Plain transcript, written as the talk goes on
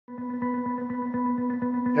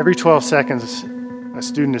Every 12 seconds, a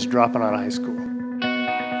student is dropping out of high school.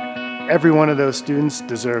 Every one of those students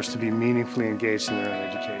deserves to be meaningfully engaged in their own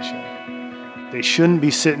education. They shouldn't be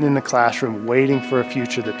sitting in the classroom waiting for a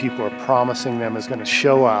future that people are promising them is going to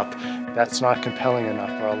show up. That's not compelling enough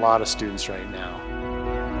for a lot of students right now.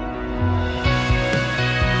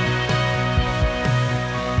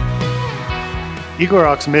 Eagle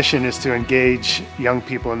Rock's mission is to engage young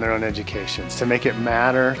people in their own educations, to make it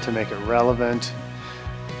matter, to make it relevant,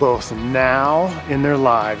 both now in their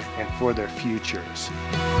lives and for their futures.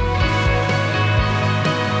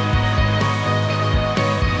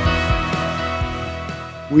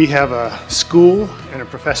 We have a school and a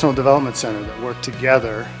professional development center that work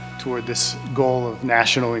together toward this goal of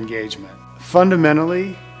national engagement.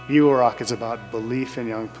 Fundamentally, Eagle Rock is about belief in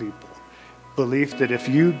young people. Belief that if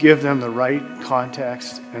you give them the right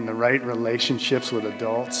context and the right relationships with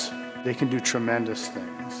adults, they can do tremendous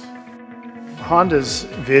things. Honda's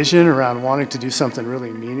vision around wanting to do something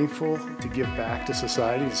really meaningful to give back to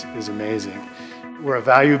society is amazing. We're a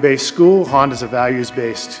value-based school. Honda's a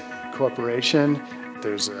values-based corporation.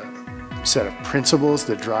 There's a set of principles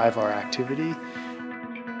that drive our activity.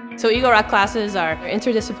 So Eagle Rock classes are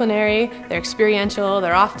interdisciplinary, they're experiential,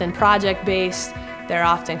 they're often project-based, they're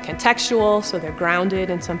often contextual, so they're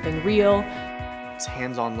grounded in something real. It's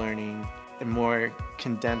hands-on learning, a more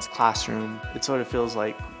condensed classroom. It sort of feels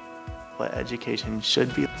like what education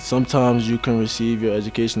should be. Sometimes you can receive your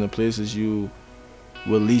education in places you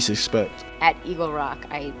would least expect. At Eagle Rock,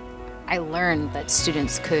 I learned that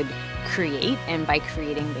students could create, and by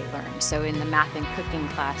creating they learn. So in the math and cooking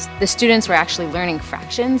class, the students were actually learning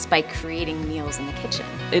fractions by creating meals in the kitchen.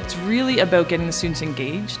 It's really about getting the students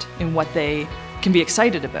engaged in what they can be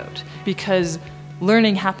excited about, because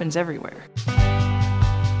learning happens everywhere.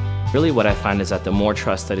 Really what I find is that the more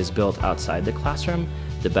trust that is built outside the classroom,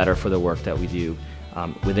 the better for the work that we do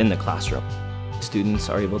within the classroom. Students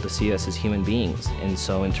are able to see us as human beings, and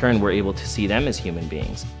so in turn we're able to see them as human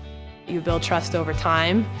beings. You build trust over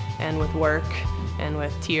time, and with work, and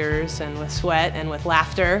with tears, and with sweat, and with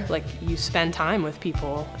laughter. Like, you spend time with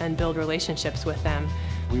people and build relationships with them.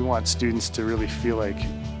 We want students to really feel like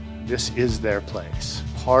this is their place.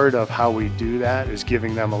 Part of how we do that is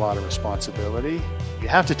giving them a lot of responsibility. You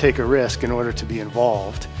have to take a risk in order to be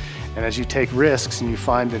involved. And as you take risks and you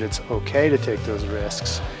find that it's okay to take those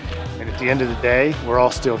risks, and at the end of the day, we're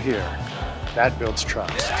all still here. That builds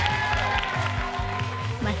trust.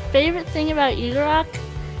 My favorite thing about Eagle Rock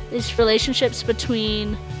is relationships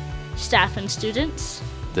between staff and students.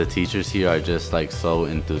 The teachers here are just so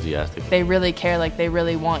enthusiastic. They really care, they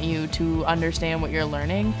really want you to understand what you're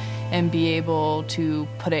learning and be able to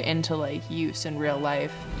put it into use in real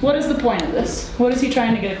life. What is the point of this? What is he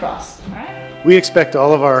trying to get across? All right? We expect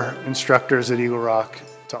all of our instructors at Eagle Rock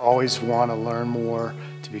to always want to learn more,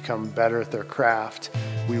 to become better at their craft.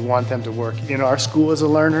 We want them to work in our school as a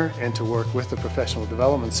learner and to work with the Professional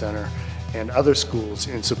Development Center and other schools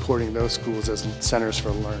in supporting those schools as centers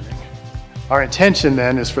for learning. Our intention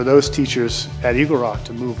then is for those teachers at Eagle Rock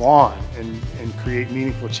to move on and create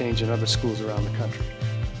meaningful change in other schools around the country.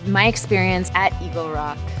 My experience at Eagle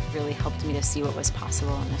Rock really helped me to see what was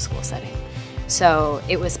possible in a school setting. So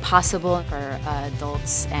it was possible for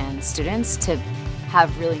adults and students to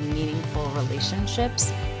have really meaningful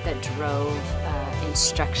relationships that drove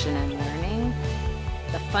instruction and learning.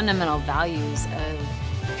 The fundamental values of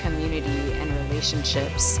community and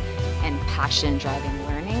relationships and passion driving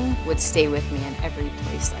learning would stay with me in every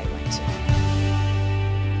place I went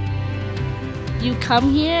to. You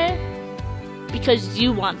come here because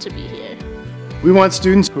you want to be here. We want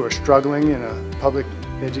students who are struggling in a public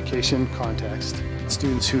education context,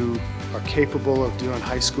 students who are capable of doing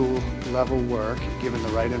high school level work given the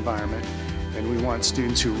right environment, and we want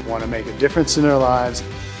students who want to make a difference in their lives.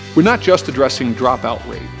 We're not just addressing dropout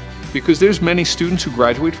rate, because there's many students who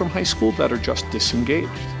graduate from high school that are just disengaged.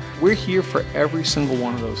 We're here for every single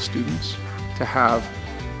one of those students to have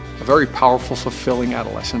a very powerful, fulfilling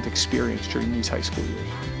adolescent experience during these high school years.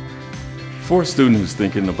 For a student who's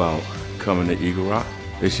thinking about coming to Eagle Rock,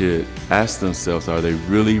 they should ask themselves, are they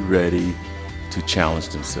really ready to challenge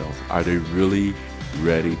themselves? Are they really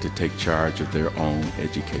ready to take charge of their own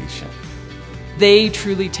education? They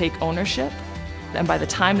truly take ownership, and by the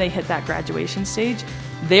time they hit that graduation stage,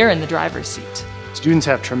 they're in the driver's seat. Students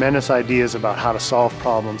have tremendous ideas about how to solve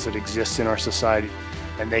problems that exist in our society,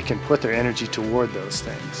 and they can put their energy toward those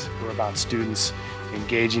things. We're about students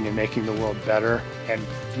engaging and making the world better, and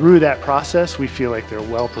through that process we feel like they're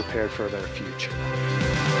well prepared for their future.